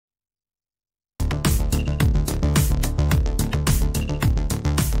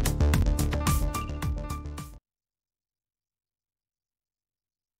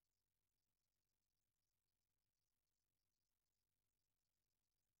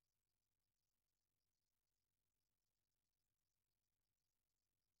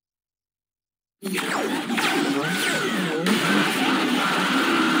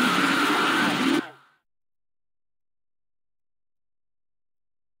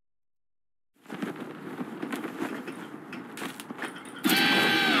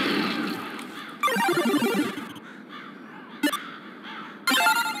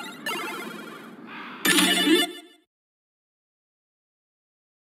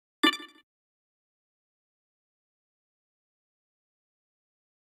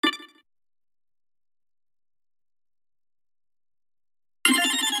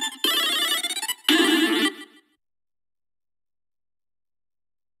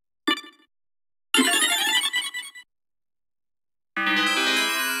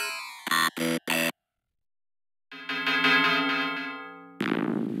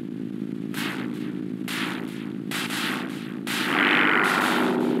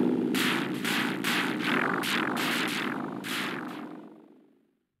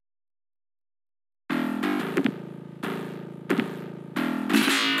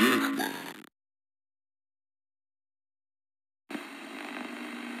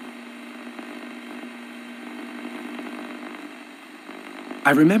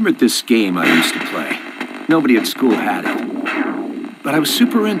I remembered this game I used to play. Nobody at school had it, but I was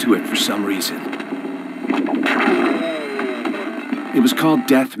super into it for some reason. It was called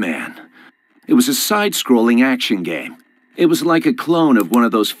Deathman. It was a side-scrolling action game. It was like a clone of one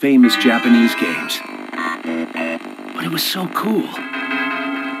of those famous Japanese games. But it was so cool.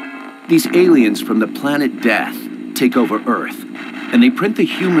 These aliens from the planet Death take over Earth, and they print the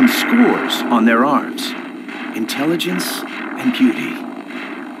human scores on their arms. Intelligence and beauty.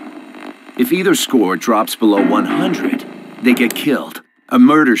 If either score drops below 100, they get killed. A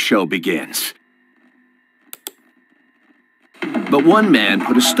murder show begins. But one man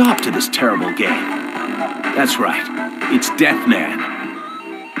put a stop to this terrible game. That's right, it's Deathman.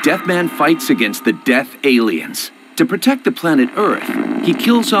 Deathman fights against the Death aliens. To protect the planet Earth, he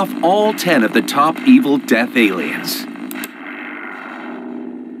kills off all 10 of the top evil Death aliens.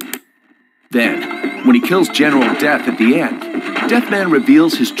 Then, when he kills General Death at the end, Deathman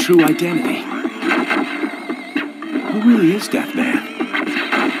reveals his true identity. Who really is Deathman?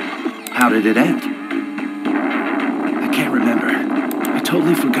 How did it end? I can't remember. I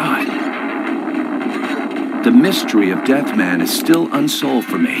totally forgot. The mystery of Deathman is still unsolved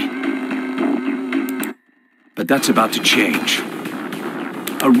for me. But that's about to change.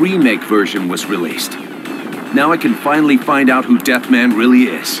 A remake version was released. Now I can finally find out who Deathman really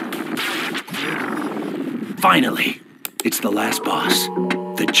is. Finally! It's the last boss,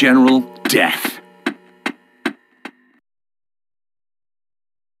 the General Death.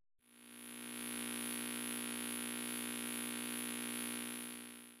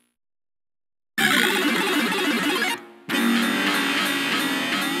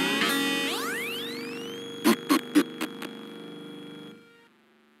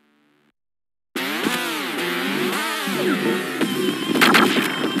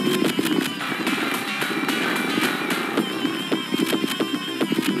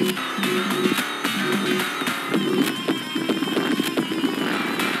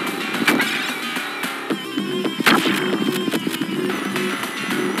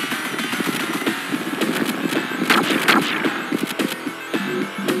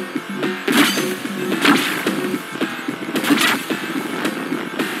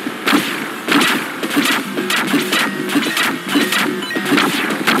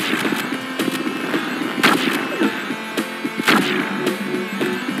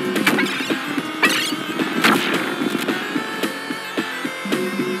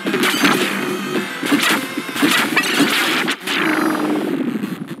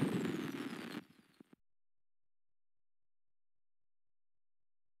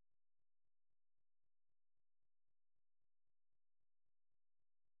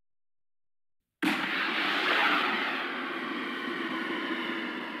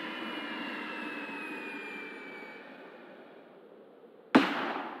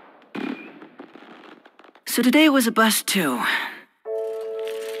 So today was a bust too.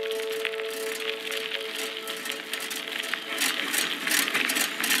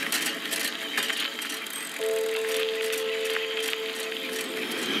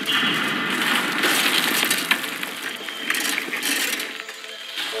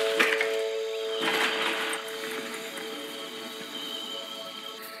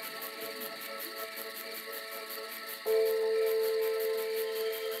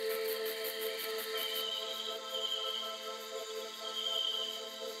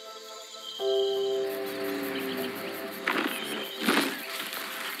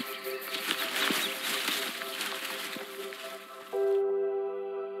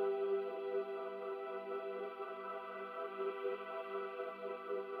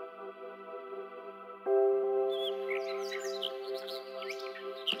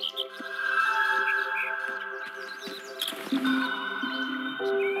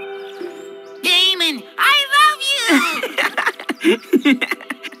 Damon, I love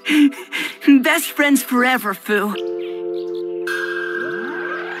you! Best friends forever, Fu.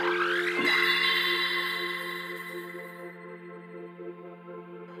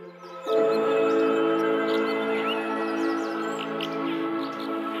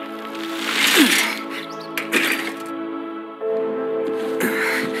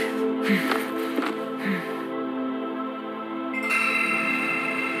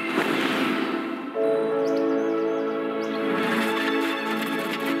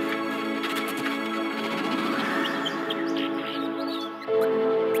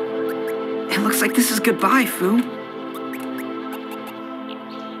 It looks like this is goodbye, Fu.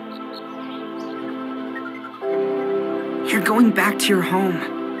 You're going back to your home.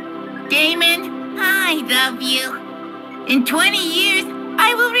 Damon, I love you. In 20 years,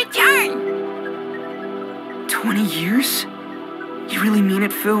 I will return. 20 years? You really mean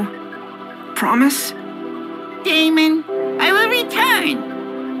it, Fu? Promise? Damon, I will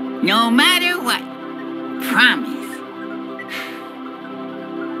return. No matter what. Promise.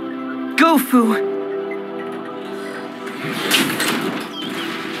 Go, Fu!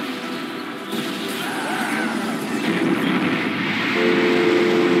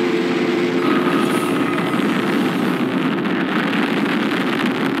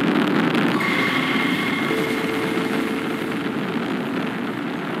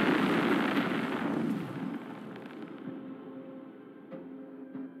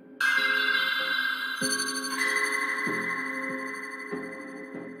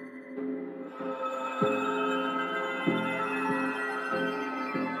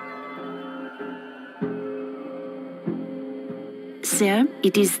 Sir,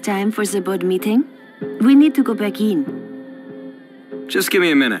 it is time for the board meeting. We need to go back in. Just give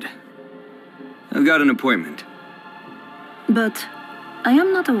me a minute. I've got an appointment. But I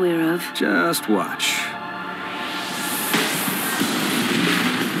am not aware of... Just watch.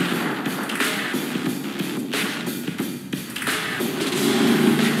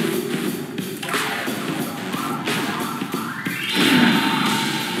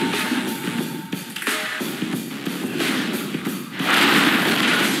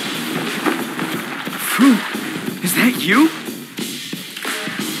 Is that you?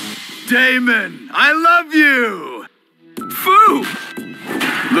 Damon, I love you! Fu!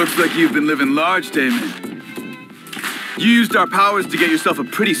 Looks like you've been living large, Damon. You used our powers to get yourself a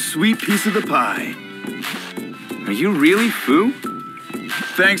pretty sweet piece of the pie. Are you really Fu?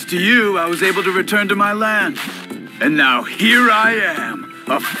 Thanks to you, I was able to return to my land. And now here I am,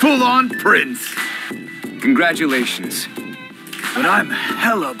 a full-on prince. Congratulations. But I'm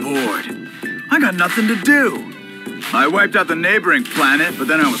hella bored. I got nothing to do. I wiped out the neighboring planet, but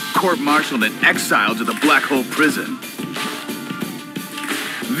then I was court-martialed and exiled to the Black Hole Prison.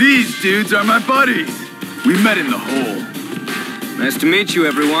 These dudes are my buddies. We met in the hole. Nice to meet you,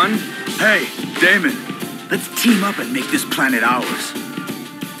 everyone. Hey, Damon, let's team up and make this planet ours.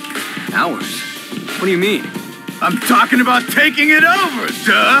 Ours? What do you mean? I'm talking about taking it over,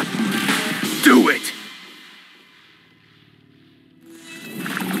 duh! Do it!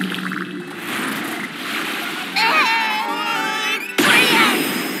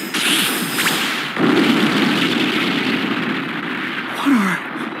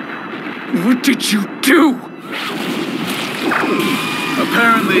 What did you do?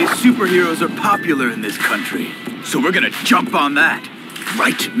 Apparently, superheroes are popular in this country, so we're gonna jump on that.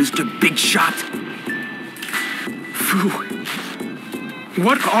 Right, Mr. Big Shot? Fu,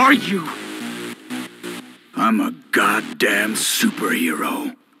 what are you? I'm a goddamn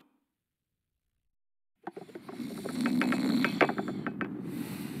superhero.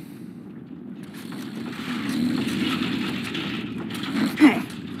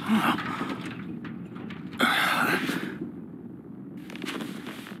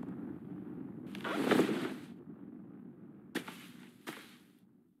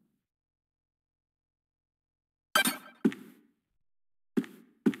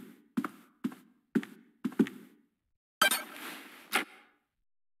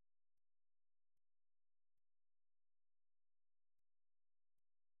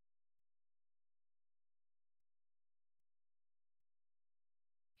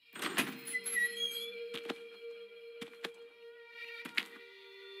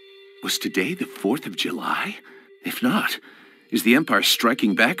 Was today the 4th of July? If not, is the Empire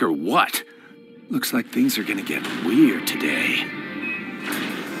striking back or what? Looks like things are gonna get weird today.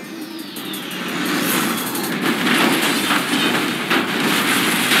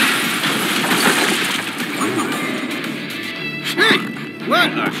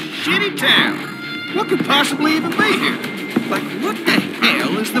 What a shitty town. What could possibly even be here? Like, what the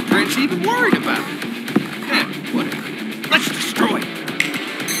hell is the prince even worried about? Whatever. Let's destroy it.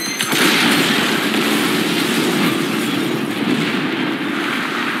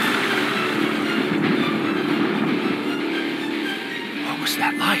 What was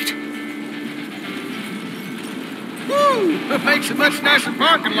that light? Woo! That makes a much nicer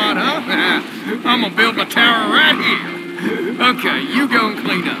parking lot, huh? I'm gonna build my tower right here. Okay, you go and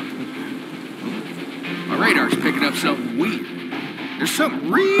clean up. My radar's picking up something weird. There's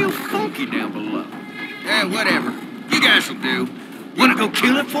something real funky down below. Whatever. You guys will do. Wanna go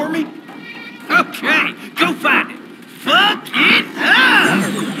kill it for me? Okay, go find it. Fuck it up!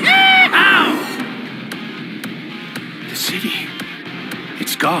 Yeehaw! The city.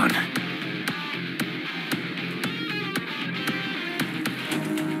 It's gone.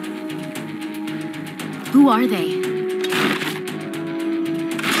 Who are they?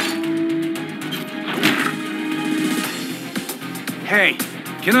 Hey,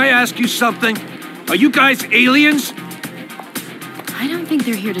 can I ask you something? Are you guys aliens? I don't think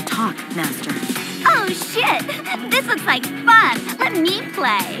they're here to talk, Master. Oh, shit! This looks like fun. Let me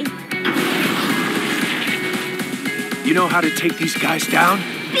play. You know how to take these guys down?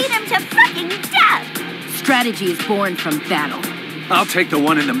 Beat him to fucking death! Strategy is born from battle. I'll take the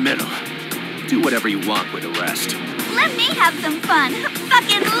one in the middle. Do whatever you want with the rest. Let me have some fun.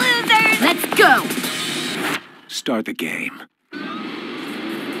 Fucking losers! Let's go! Start the game.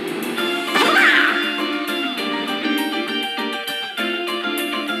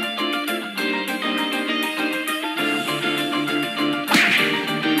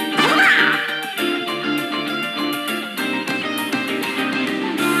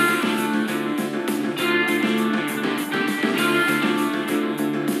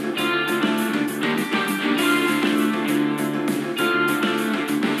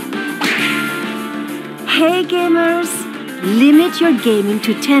 Hey gamers, limit your gaming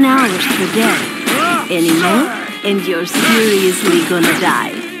to 10 hours per day. Any more, and you're seriously gonna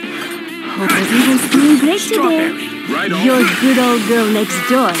die. Hope everyone's doing great today. Your good old girl next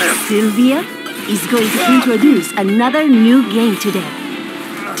door, Sylvia, is going to introduce another new game today.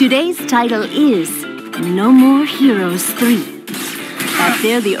 Today's title is No More Heroes 3.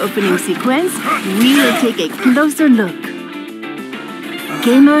 After the opening sequence, we will take a closer look.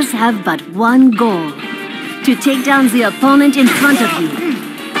 Gamers have but one goal: to take down the opponent in front of you.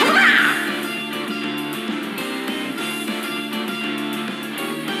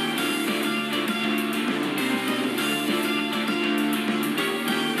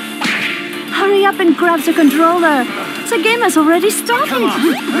 Hurry up and grab the controller. The game has already started.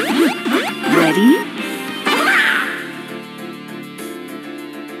 Ready?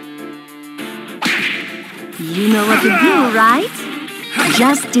 You know what to do, right?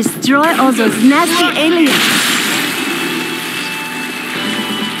 Just destroy all those nasty aliens.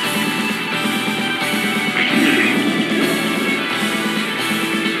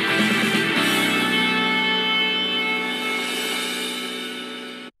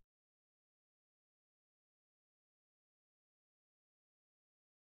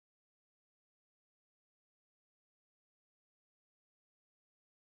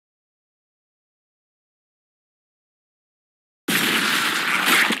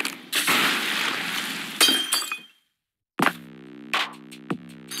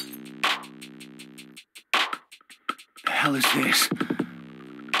 The hell is this?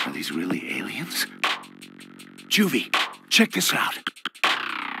 Are these really aliens? Juvie, check this out.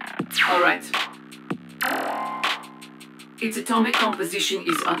 All right. Its atomic composition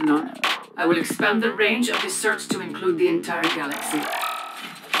is unknown. I will expand the range of this search to include the entire galaxy.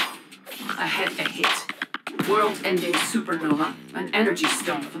 I had a hit. World-ending supernova, an energy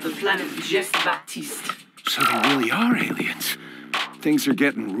stone for the planet Geste Baptiste. So they really are aliens. Things are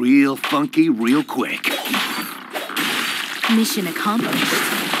getting real funky real quick. Mission accomplished.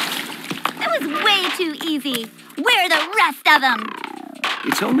 That was way too easy. Where are the rest of them?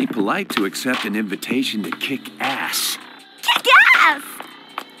 It's only polite to accept an invitation to kick ass. Kick ass!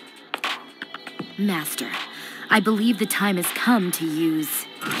 Master, I believe the time has come to use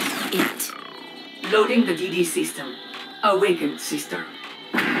it. Loading the DD system. Awaken, sister.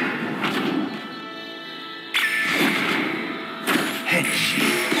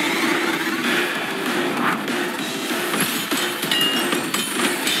 Headshot.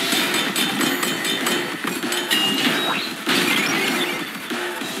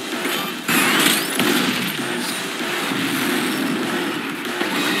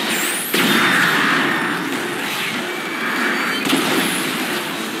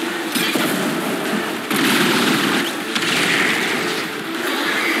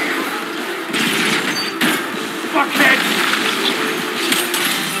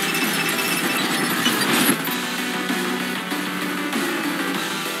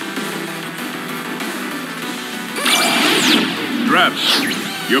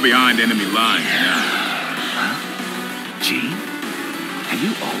 You're behind enemy lines now. Huh? Gene? Have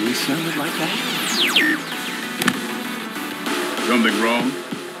you always sounded like that? Something wrong?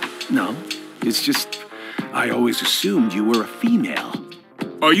 No. It's just, I always assumed you were a female.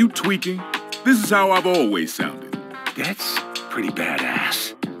 Are you tweaking? This is how I've always sounded. That's pretty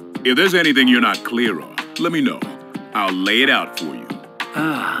badass. If there's anything you're not clear on, let me know. I'll lay it out for you.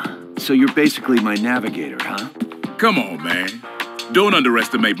 Ah, so you're basically my navigator, huh? Come on, man. Don't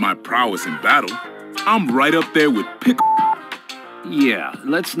underestimate my prowess in battle. I'm right up there with Yeah,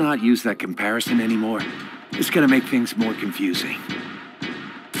 let's not use that comparison anymore. It's gonna make things more confusing.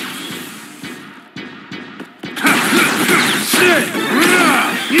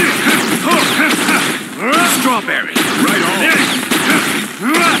 Strawberry! Right on!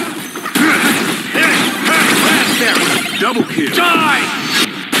 Raspberry! Double kill! Die!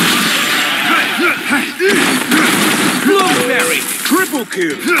 Blueberry! Triple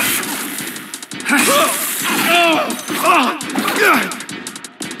kill!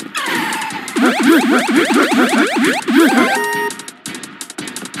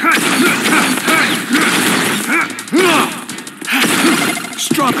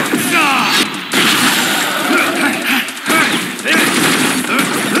 Strawberry!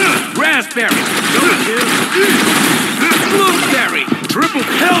 Raspberry! Double kill! Blueberry! Triple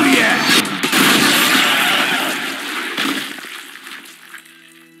hell yeah!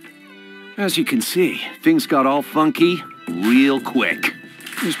 As you can see, things got all funky real quick.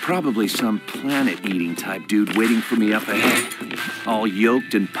 There's probably some planet-eating type dude waiting for me up ahead. All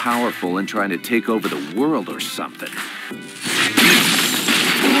yoked and powerful and trying to take over the world or something.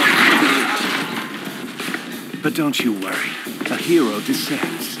 But don't you worry. A hero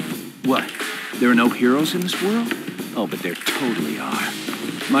descends. What? There are no heroes in this world? Oh, but there totally are.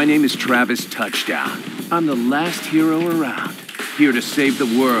 My name is Travis Touchdown. I'm the last hero around. Here to save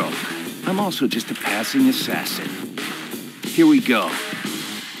the world. I'm also just a passing assassin. Here we go.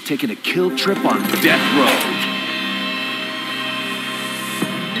 Taking a kill trip on Death Row.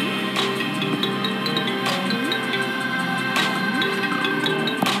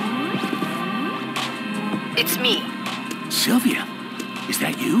 It's me. Sylvia, is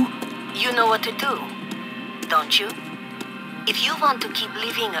that you? You know what to do, don't you? If you want to keep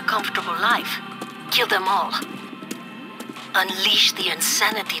living a comfortable life, kill them all. Unleash the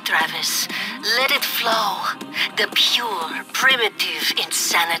insanity, Travis. Let it flow. The pure, primitive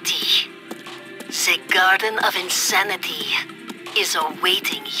insanity. The Garden of Insanity is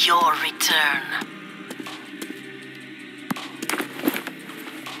awaiting your return.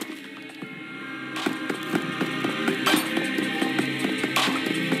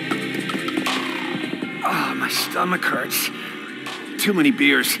 Oh, my stomach hurts. Too many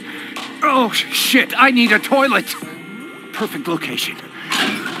beers. Oh, shit, I need a toilet. Perfect location.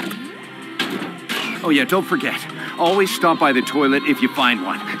 Oh yeah, don't forget. Always stop by the toilet if you find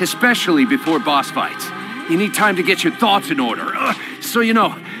one, especially before boss fights. You need time to get your thoughts in order. So you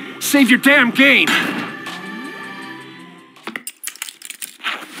know, save your damn game.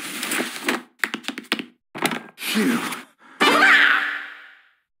 Phew.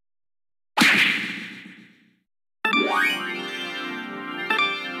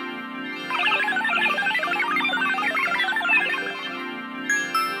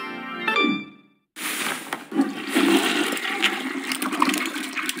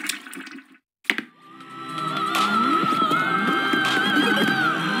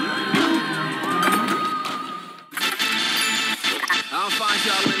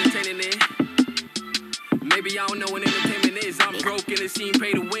 Maybe I don't know what entertainment is. I'm broke in the scene,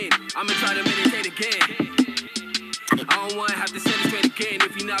 pay to win. I'ma try to meditate again. I don't wanna have to set it straight again.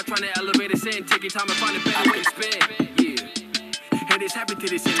 If you're not trying to elevate us in, take your time and find a better way to spin. Yeah. And this happened to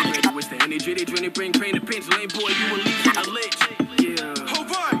this integrator. It's the energy they drain, they bring pain to pinch. Lame boy, you will leave a lich. Yeah.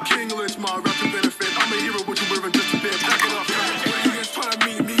 Alright, King Lich, my rap to benefit. I'm a hero, what you wearing just a bit. Pack it up. Aliens trying to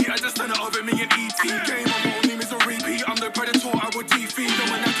meet me at the center of it, me and E.T. Game of all name is a repeat. I'm the predator, I will defeat.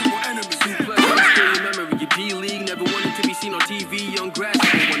 I'm a natural enemy. D-League, never wanted to be seen on TV. Young grass,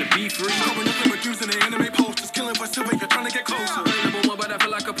 I wanna be free. Going up and producing the anime posters, killing for silver, you're trying to get closer. Number one, but I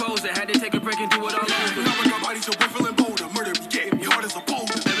feel like a poser. Had to take a break and do it all over. Now I got bodies so we're feeling bolder. Murder be getting me hard as a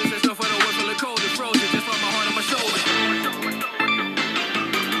boulder. Ever since no photo was feeling cold and frozen, just felt my heart on my shoulder.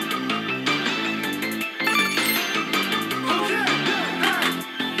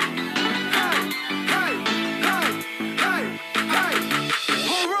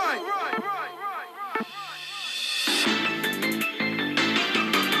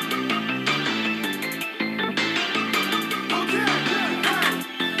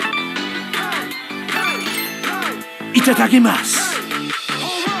 Itadakimasu.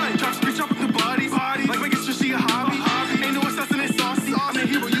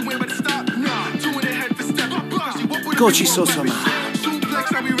 Gochi Sosama.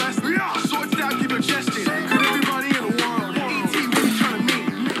 Suplex, I be wrestling. Short style, keep it chested. Cause everybody in the world, ET really trying to meet.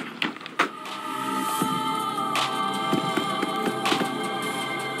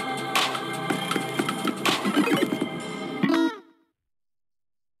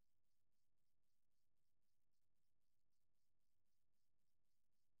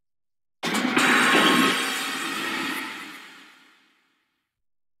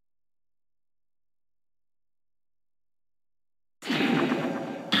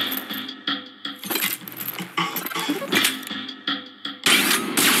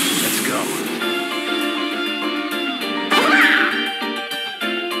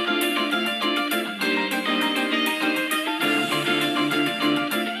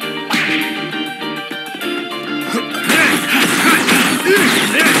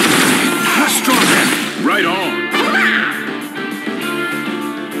 Right on.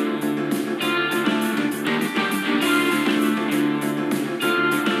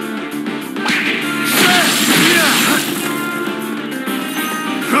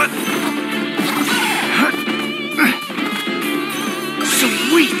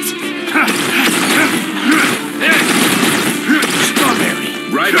 Sweet! Strawberry!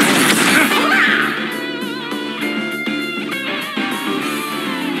 Right on.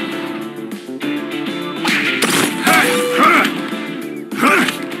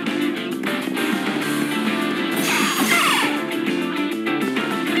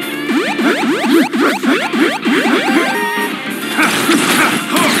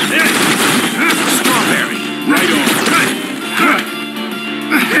 Strawberry! Right on.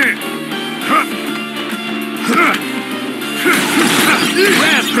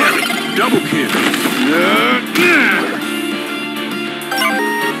 Raspberry! Double kill.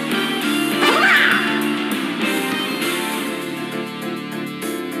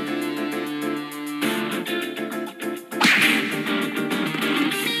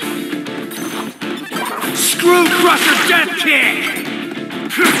 Screw Crusher Death Kick!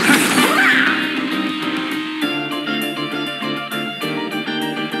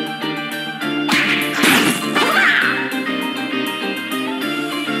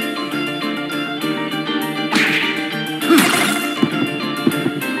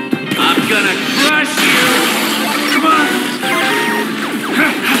 I'm gonna crush you! Come on!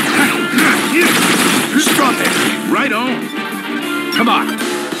 Strawberry! Right on. Come on!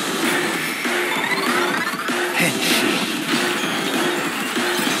 Henshi.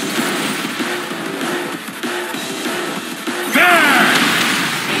 There!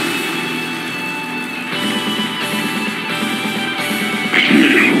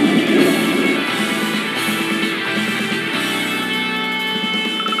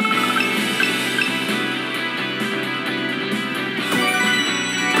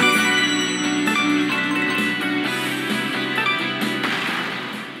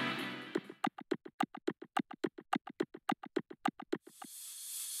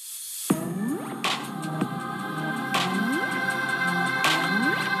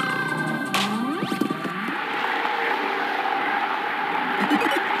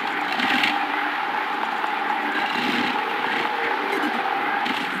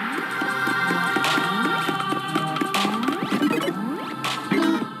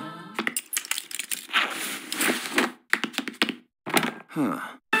 Huh.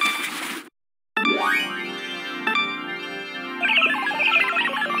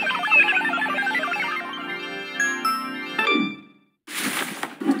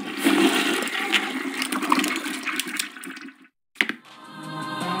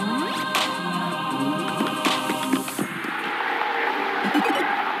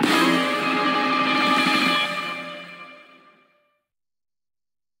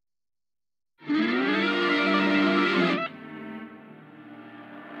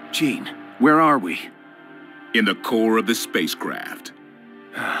 Gene, where are we? In the core of the spacecraft.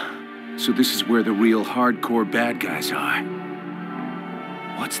 So this is where the real hardcore bad guys are.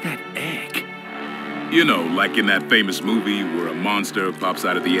 What's that egg? You know, like in that famous movie where a monster pops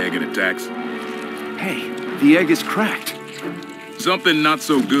out of the egg and attacks. Hey, the egg is cracked. Something not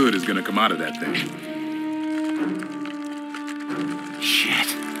so good is gonna come out of that thing. Shit.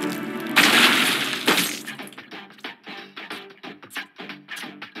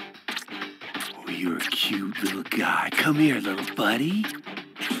 Oh, you're a cute little guy. Come here, little buddy.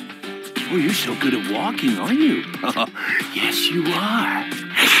 Oh, you're so good at walking, aren't you? Oh, yes, you are.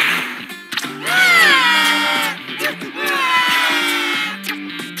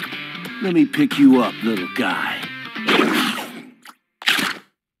 Let me pick you up, little guy.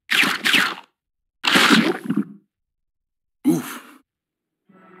 Oof.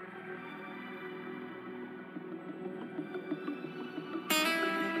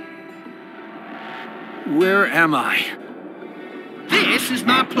 Where am I? This is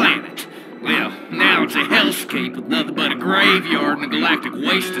my planet. Well, now it's a hellscape with nothing but a graveyard and a galactic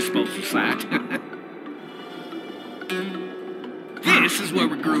waste disposal site. This is where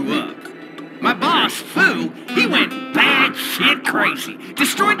we grew up. My boss, Fu, he went bad shit crazy.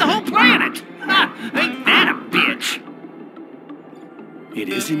 Destroyed the whole planet. Ha! Ain't that a bitch? It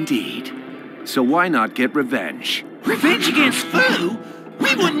is indeed. So why not get revenge? Revenge against Fu?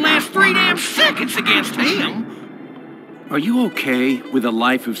 We wouldn't last 3 damn seconds against him. Are you okay with a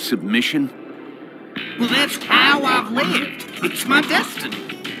life of submission? Well, that's how I've lived. It's my destiny.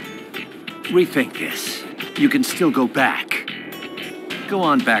 Rethink this. You can still go back. Go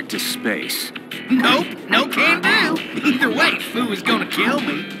on back to space. Nope, no can do. Either way, Fu is gonna kill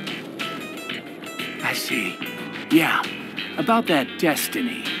me. I see. Yeah, about that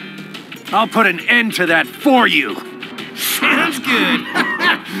destiny. I'll put an end to that for you. Sounds good.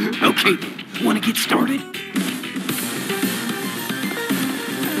 Okay, wanna get started?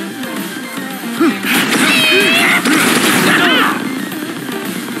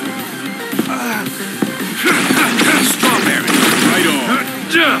 Strawberry. Right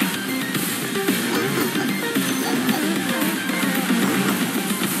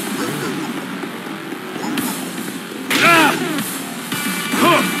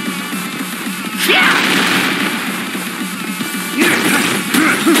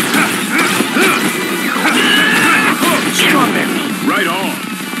on.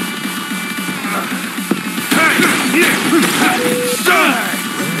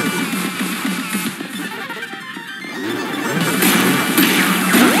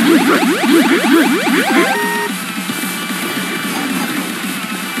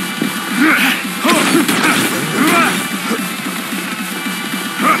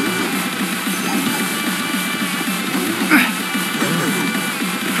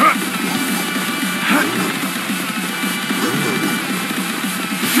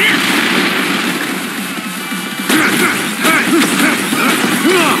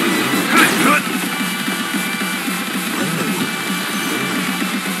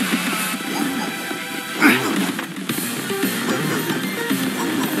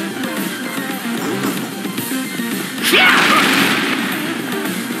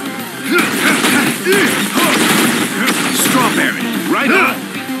 Right on.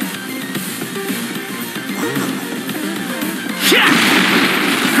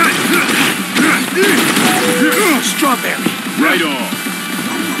 Strawberry. Right on. Strawberry. Right on.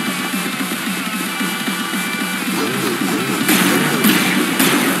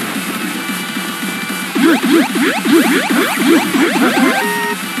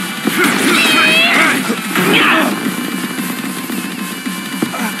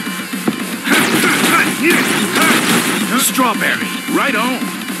 Strawberry. Right on.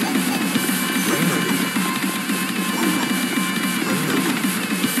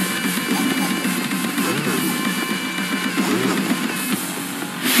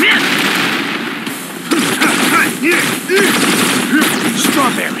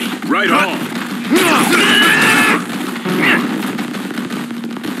 Strawberry. Right on.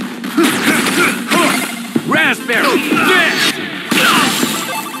 Raspberry.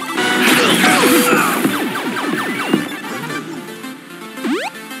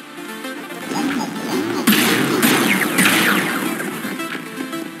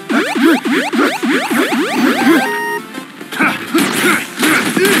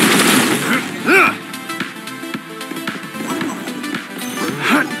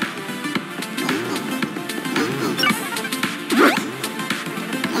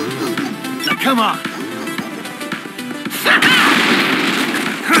 Now come on.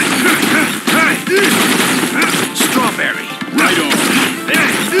 Strawberry. Right on.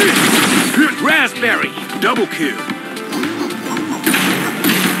 Raspberry. Double kill.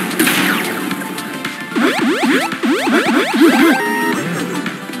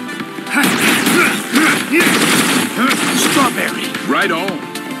 Strawberry. Right on.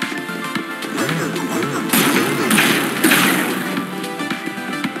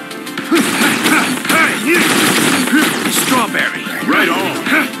 Strawberry. Right on.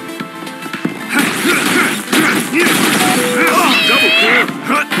 Double kill.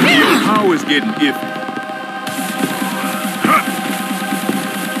 Your power's getting iffy.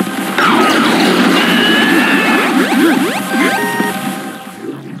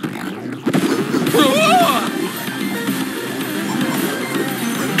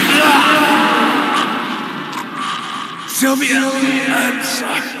 Sylvia, I'm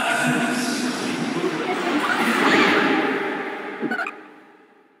sorry.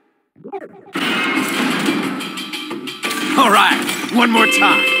 All right, one more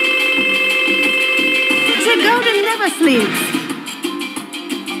time. The golden never sleeps.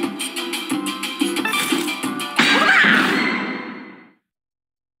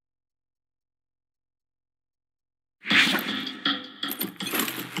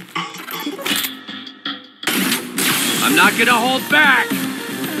 I'm not gonna hold back!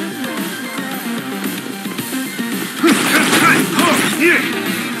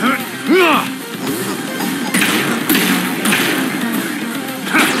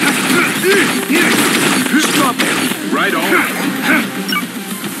 Strawberry, right on.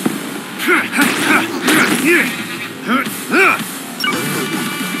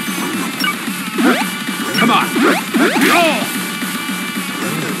 Come on!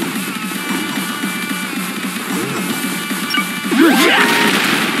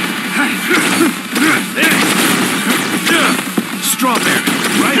 Strawberry,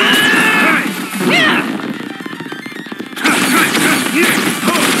 right on.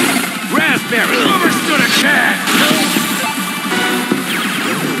 Raspberry! Never stood a chance!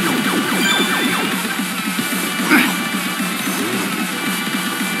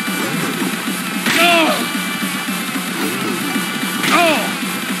 Come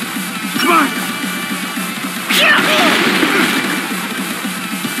on.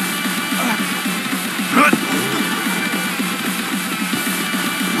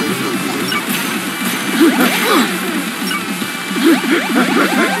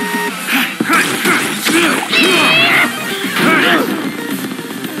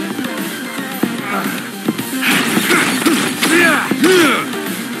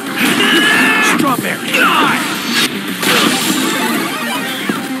 Strawberry!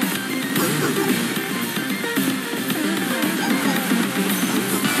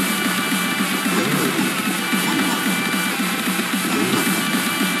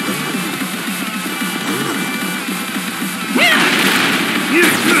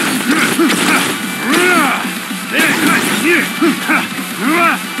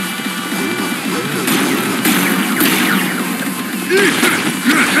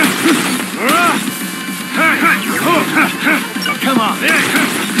 Come on.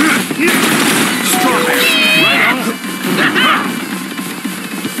 Strawberry, right on.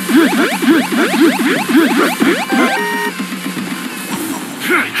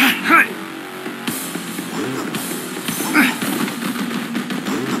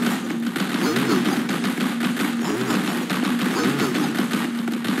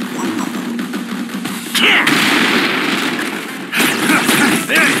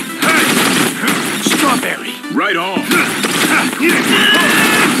 Strawberry! Right on.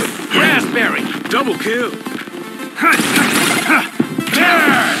 Raspberry! Double kill.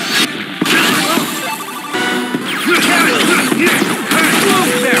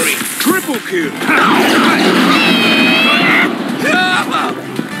 Blueberry! Triple kill.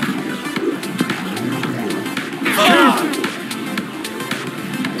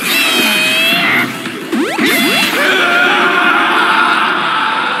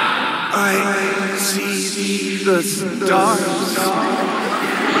 I see the stars.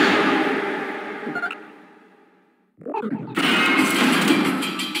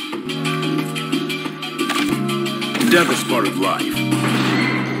 Death is part of life.